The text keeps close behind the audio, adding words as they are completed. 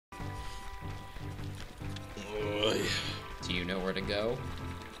Do you know where to go?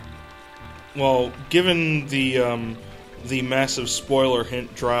 Well, given the massive spoiler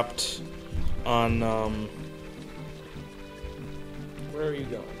hint dropped on Where are you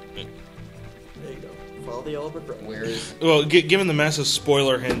going? There you go. Follow the yellow brick road. Where is... well, given the massive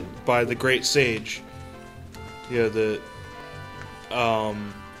spoiler hint by the Great Sage, yeah,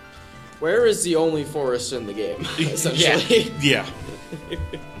 Where is the only forest in the game, essentially? yeah.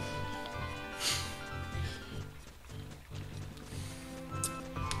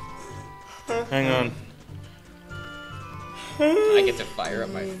 Hang on. I get to fire up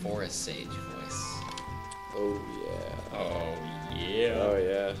my Forest Sage voice. Oh, yeah. Oh, yeah. Oh,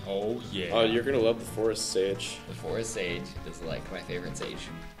 yeah. Oh, yeah. Oh, you're gonna love the forest sage. The Forest Sage is like my favorite sage.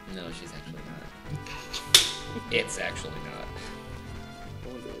 No, she's actually not. It's actually not.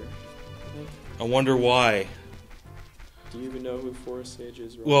 I wonder why. Do you even know who forest sage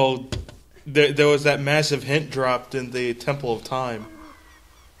is? Right? Well, there was that massive hint dropped in the Temple of Time.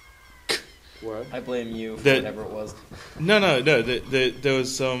 What? I blame you for That- whatever it was. No. There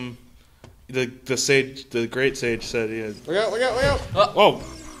was the sage, the Great Sage said, yeah. Look out! Look out! Look out! Oh,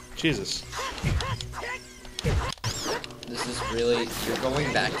 Jesus. This is really... You're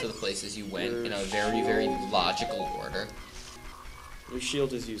going back to the places you went in a very, very logical order. Your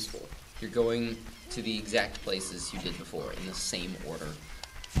shield is useful. You're going to the exact places you did before in the same order.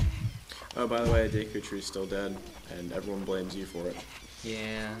 Oh, by the way, Deku Tree's still dead, and everyone blames you for it.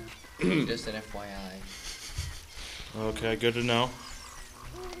 Yeah. Just an FYI. Okay, good to know.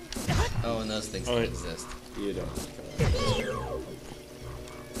 Oh, and those things Oh, don't wait. exist. You don't.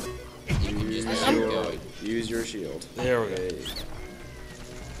 You can just Use keep your, going. use your shield. There we go. There you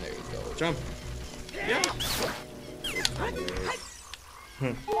go. Jump. Yeah.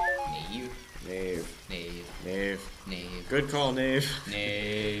 Knave. Knave. Knave. Knave. Knave. Good call, Knave.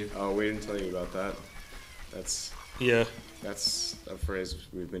 Knave. Oh, we didn't tell you about that. That's a phrase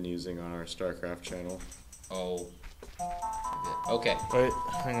we've been using on our StarCraft channel. Oh. Okay. Wait,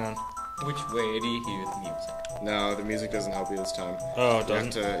 hang on. Which way do you hear the music? No, the music doesn't help you this time. Oh, it You have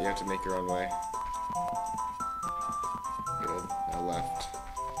doesn't. to make your own way. Good. Now left,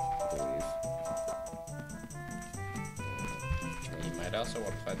 I believe. You might also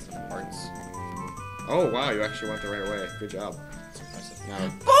want to find some parts. Oh wow, you actually went the right way. Good job. It's impressive. Now,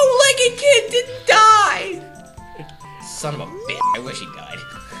 Bow-legged kid didn't die! Son of a bitch. I wish he died.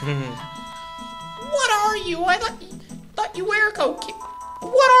 What are you? I thought you wear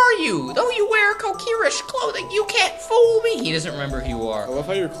What are you? Though you wear Kokirish clothing, you can't fool me. He doesn't remember who you I are. love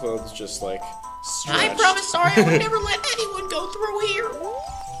how your clothes just like stretch. I promise, sorry, I would never let anyone go through here.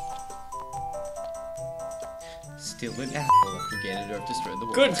 Still an apple after Ganondorf destroyed the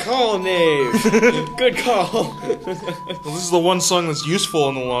world. Good call, Knave. Good call. Well, this is the one song that's useful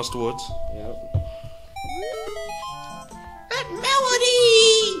in the Lost Woods. Yep. That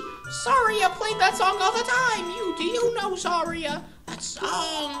melody! Saria played that song all the time. Do you know Saria? That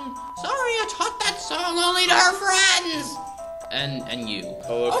song. Saria taught that song only to her friends. And you.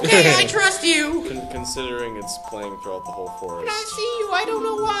 Oh, look. Okay, I trust you. Considering it's playing throughout the whole forest. I see you. I don't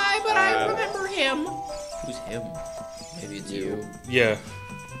know why, but I remember him. Who's him? Maybe it's you. Yeah. Do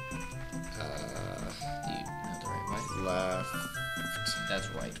you know the right way? Left. That's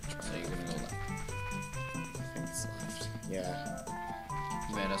right. So you're gonna go left. I think it's left. Yeah.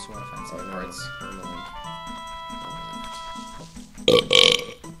 You might also want to find some parts.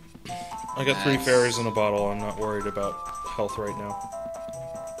 I got 3 fairies in a bottle. I'm not worried about health right now.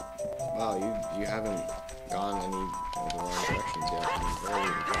 Wow, you haven't gone any of the wrong directions yet. I'm very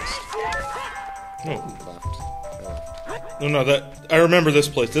impressed. No. Left. No, I remember this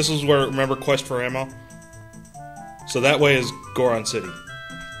place. This is where, remember Quest for Ammo? So that way is Goron City.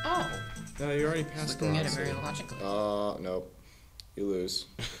 Oh. No, you already passed Looking at it Goron very City. logically. Nope. You lose.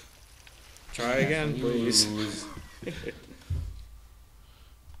 Try again, please.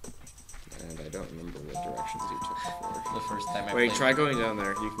 And I don't remember what directions you took before. The first time I Wait, played try going down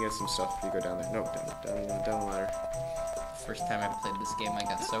there. You can get some stuff if you go down there. Nope, down the ladder. First time I played this game, I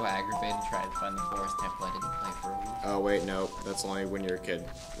got so aggravated trying to find the forest temple I didn't play for a week. Oh wait, no, that's only when you're a kid.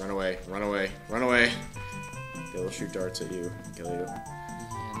 Run away, run away, run away! They'll shoot darts at you and kill you.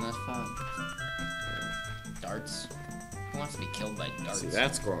 Yeah, not fun. Darts? Who wants to be killed by darts? See,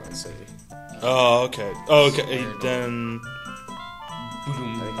 that's Goron City. Oh, okay. Oh, okay. Then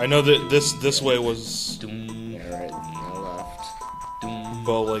I know that this way was Doom. Yeah, right. Now left. Doom.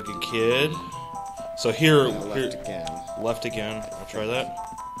 bow-legged kid. So here, Now left again. left again. I'll try that.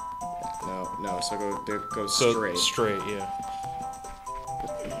 No. So go So straight. straight, yeah.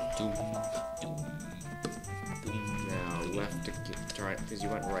 Doom. Doom. Doom. Now left again. Right, because you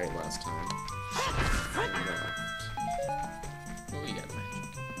went right last time. And left. Oh, you got magic.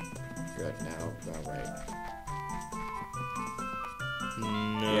 Good. Now, right.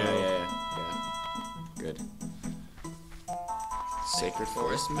 No. Yeah. Good. Sacred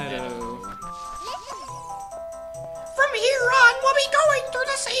Forest Meadow. From here on, we'll be going through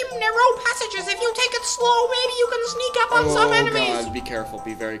the same narrow passages. If you take it slow, maybe you can sneak up on some enemies. God, be careful.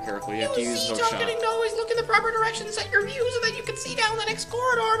 Be very careful. You have to use Siege hook on shot. getting to always look in the proper direction, set your view so that you can see down the next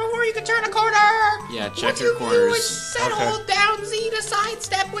corridor before you can turn a corner. Yeah, check Once your view corners. is set, Okay. hold down Z to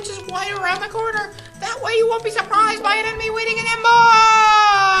sidestep, which is right around the corner. That way you won't be surprised by an enemy waiting in ambush.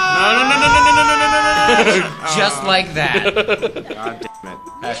 No. Just like that. God damn it.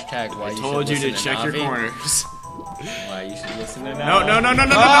 Hashtag why I you told should you to listen check your Navi. corners. Why you should listen to No.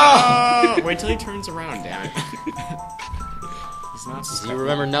 Navi. Wait till he turns around, damn it. He's not Do you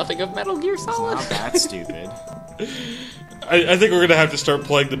remember nothing of Metal Gear Solid? not that stupid. I think we're gonna have to start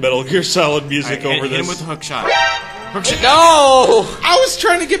playing the Metal Gear Solid music over Hit him this. with the hook shot. Hook shot. No! I was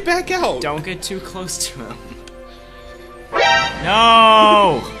trying to get back out. Don't get too close to him.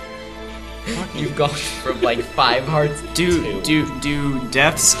 No! You've gone from like 5 hearts to Do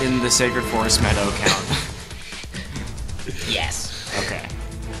deaths in the Sacred Forest Meadow count? yes. Okay.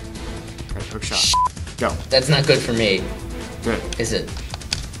 Alright, hook shot. Go. That's not good for me, Good. is it?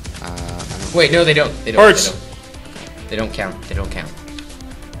 I don't Wait, no, they don't. They don't. Hearts. They don't count. They don't count.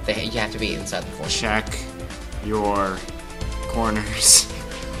 You have to be inside the forest. check your corners. Do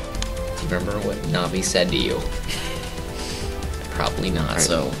you remember what Navi said to you? Probably not. Alright,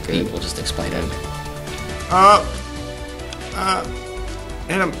 So good. Pete will just explain it.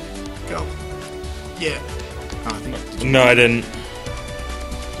 Hit him. Go. Yeah. Oh, I think. No, I didn't.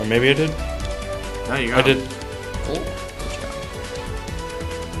 Or maybe I did. No, you got I did. him. Cool.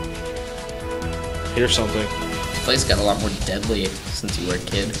 Here's something. This place got a lot more deadly since you were a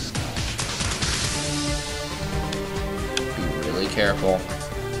kid. Be really careful. I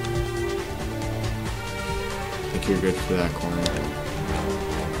think you're good for that corner.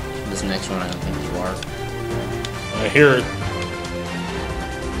 This next one, I don't think you are. I hear it.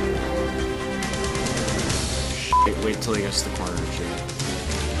 Wait till he gets to the corner. Shit.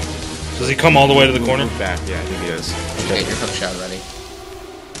 Does he come all the way to the corner? Move back. Yeah, I think he does. Get your hook shot ready.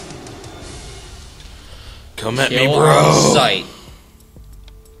 Come at me, Kill bro. on sight.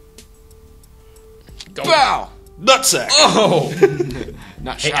 Go. Bow! Nutsack! Oh!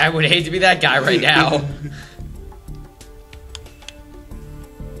 Not Hey, shot. I would hate to be that guy right now.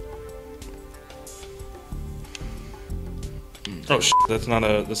 Oh shit, that's not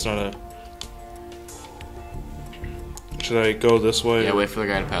a. Should I go this way? Yeah, wait for the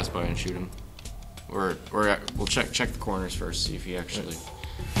guy to pass by and shoot him. Or we'll check the corners first, see if he actually.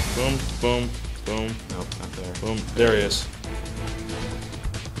 Boom, boom, boom, Nope, not there. boom. There he is.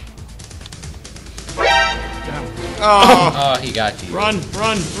 Oh! Oh, he got you. Run!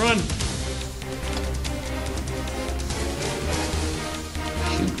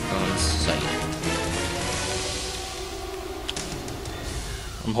 Shoot on sight.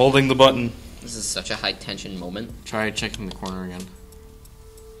 I'm holding the button. This is such a high tension moment. Try checking the corner again.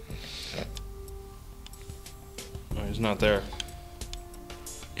 Oh, he's not there.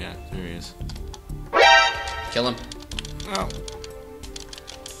 Yeah, there he is. Kill him. Oh.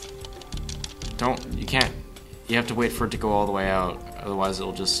 You can't. You have to wait for it to go all the way out. Otherwise,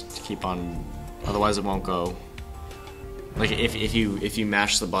 it'll just keep on. Otherwise, it won't go. Like if you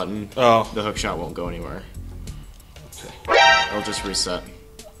mash the button, Oh. the hook shot won't go anywhere. Okay. It'll just reset.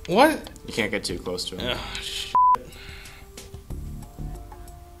 What? You can't get too close to him. Ah, shit.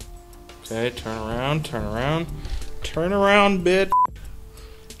 Okay, turn around, turn around. Turn around, bitch.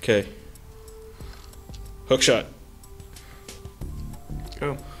 Okay. Hook shot.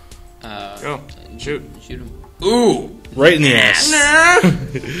 Go. Go. Shoot. Shoot him. Ooh! Right in the ass.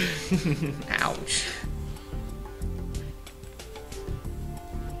 Ouch.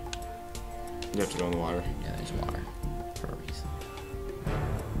 You have to go in the water. Yeah, there's water. For a reason.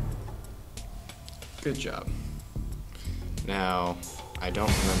 Good job. Now, I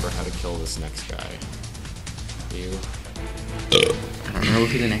don't remember how to kill this next guy. You? I don't know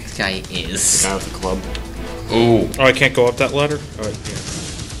who the next guy The is. guy with the club? Ooh. Oh, I can't go up that ladder? Alright,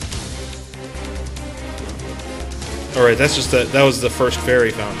 Alright, that's just that was the first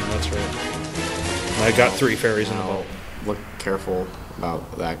fairy fountain, that's right. I got 3 fairies in the Now, bowl. look careful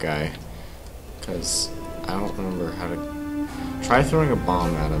about that guy. Because I don't remember how to... Try throwing a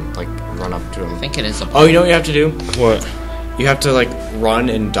bomb at him. Like, run up to him. I think it is a Oh, you know what you have to do? What? You have to, like, run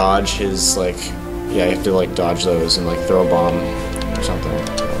and dodge his, like... Yeah, you have to, like, dodge those and, like, throw a bomb or something. I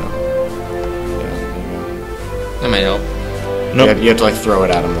don't know. Yeah, there you go. That might help. Nope. You have to, like, throw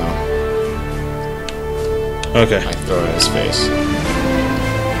it at him, though. Okay. I throw it in his face.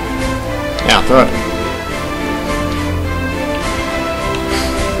 Yeah, throw it.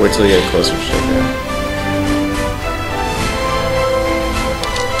 Wait till you get closer to it.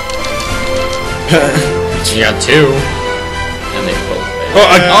 You got 2. And they both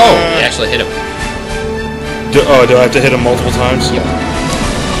failed. Oh, You actually hit him. do I have to hit him multiple times? Yep.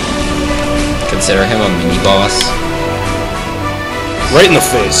 Consider him a mini boss. Right in the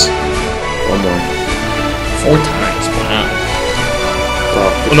face. One more. 4 times. Wow.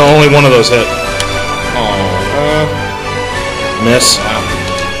 Oh, no, only one of those hit. Oh. Miss. Wow.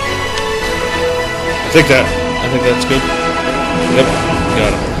 I think that's good. Yep.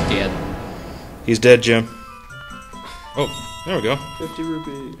 Got him. Dead. He's dead, Jim. Oh, there we go. 50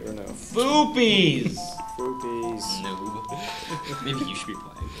 rupee, or no. Foopies! Rupees. Noob. Maybe you should be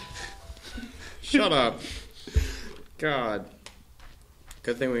playing. Shut up. God.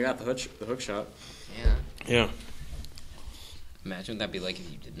 Good thing we got the hook shot. Yeah. Yeah. Imagine what that'd be like if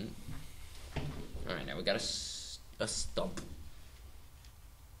you didn't. Alright, now we got a stump.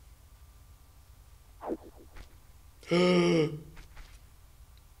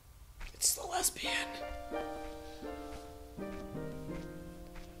 It's the lesbian.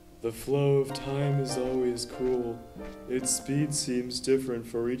 The flow of time is always cruel. Its speed seems different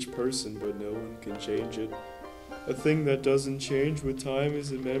for each person, but no one can change it. A thing that doesn't change with time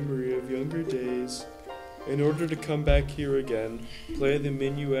is a memory of younger days. In order to come back here again, play the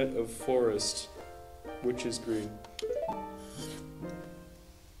minuet of Forest, which is green.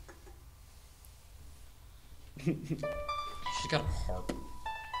 She's got a harp.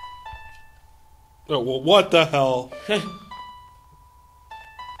 Oh, well, what the hell?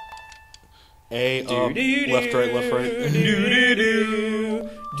 A, up, left, right.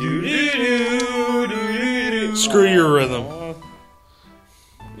 Screw your rhythm.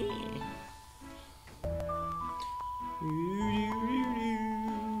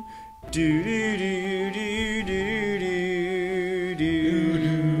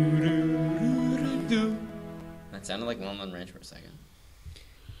 That sounded like Lone Ranch for a second.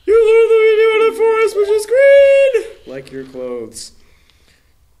 You learn the minuet of Forest, which is green! Like your clothes.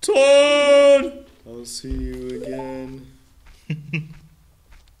 Toad! I'll see you again.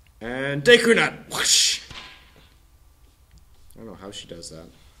 And Dekunut! Whoosh! I don't know how she does that.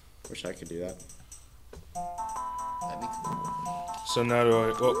 Wish I could do that. That'd be cool. So now do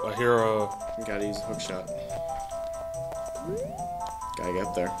I... Oh, I hear a... Gotta use a hook shot. Gotta get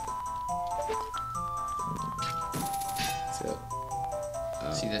up there. That's it.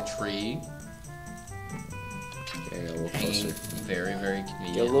 See that tree? Getting a little Hanging closer. very, very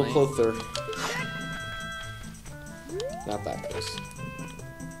conveniently. Get a little closer. Not that close.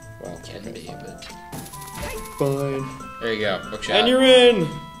 Well, Can okay, be, fine. but... Fine. There you go. Hook shot. And you're in!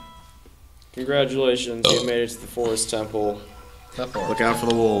 Congratulations, you made it to the Forest Temple. Look out for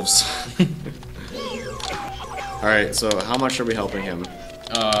the wolves. Alright, so how much are we helping him?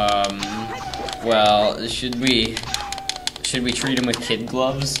 Well, should we treat him with kid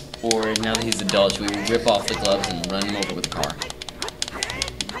gloves? Or now that he's adult, should we rip off the gloves and run him over with a car?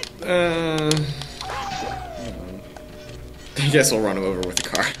 I guess we'll run him over with the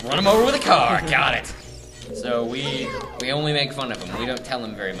car. Run him over with a car. Got it. So we only make fun of him. We don't tell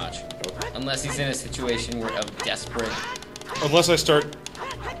him very much, unless he's in a situation where of desperate, Unless I start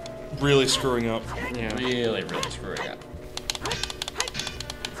really screwing up. Yeah. really screwing up.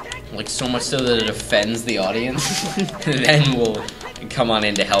 Like so much so that it offends the audience. Then we'll come on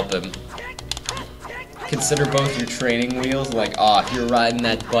in to help him. Consider both your training wheels. Like, if you're riding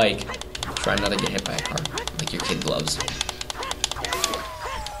that bike, try not to get hit by a car. Like your kid gloves.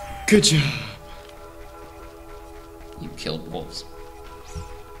 Good job. You killed wolves.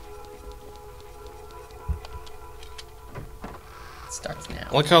 It starts now.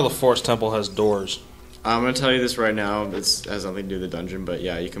 I like how the Forest Temple has doors. I'm gonna tell you this right now. It has nothing to do with the dungeon, but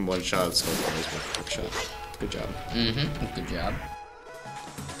yeah, you can one-shot skull guys with a hook shot. Good job. Mm-hmm. Good job.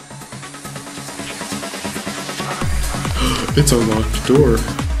 It's a locked door.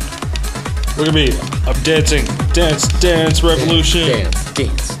 Look at me. I'm dancing. Dance, revolution.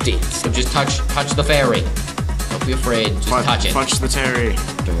 Dance. So just touch the fairy. Don't be afraid. Just touch it. Punch the Terry.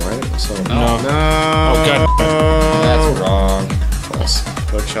 Right? So, No. No. Oh, God. That's wrong. False.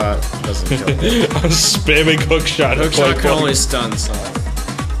 Hook shot doesn't kill him. I'm spamming hook shot. Hook shot can only stun, so.